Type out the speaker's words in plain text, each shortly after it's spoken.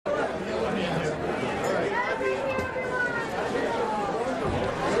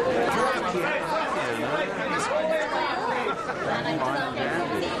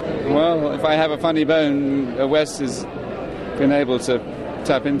I have a funny bone, Wes has been able to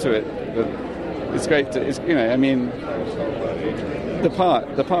tap into it. But it's great to, he's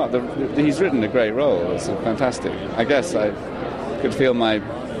written a great role. It's fantastic. I guess I could feel my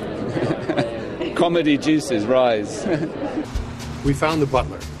comedy juices rise. We found the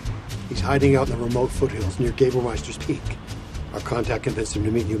butler. He's hiding out in the remote foothills near Gabelmeister's Peak. Our contact convinced him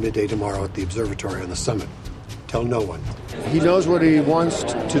to meet you midday tomorrow at the observatory on the summit. Tell no one. He knows what he wants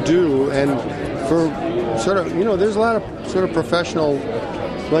to do, and for sort of, there's a lot of sort of professional,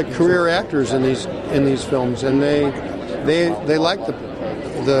 like career actors in these films, and they like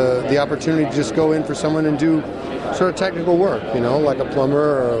the opportunity to just go in for someone and do sort of technical work, like a plumber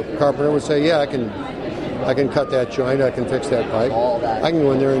or a carpenter would say, yeah, I can cut that joint, I can fix that pipe. I can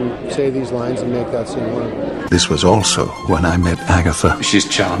go in there and say these lines and make that scene work. This was also when I met Agatha. She's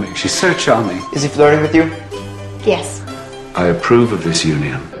charming. She's so charming. Is he flirting with you? Yes. I approve of this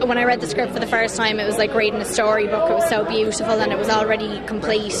union. When I read the script for the first time, it was like reading a storybook. It was so beautiful, and it was already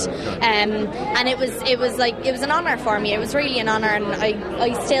complete. And it was an honour for me. It was really an honour, and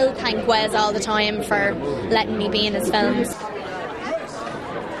I still thank Wes all the time for letting me be in his films.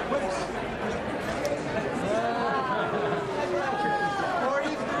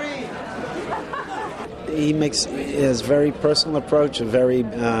 He makes his very personal approach a very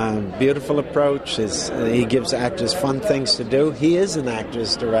beautiful approach. He gives actors fun things to do. He is an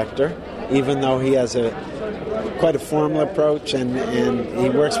actor's director, even though he has quite a formal approach, and he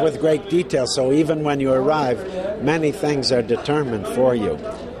works with great detail. So even when you arrive, many things are determined for you.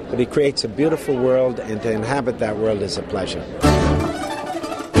 But he creates a beautiful world, and to inhabit that world is a pleasure.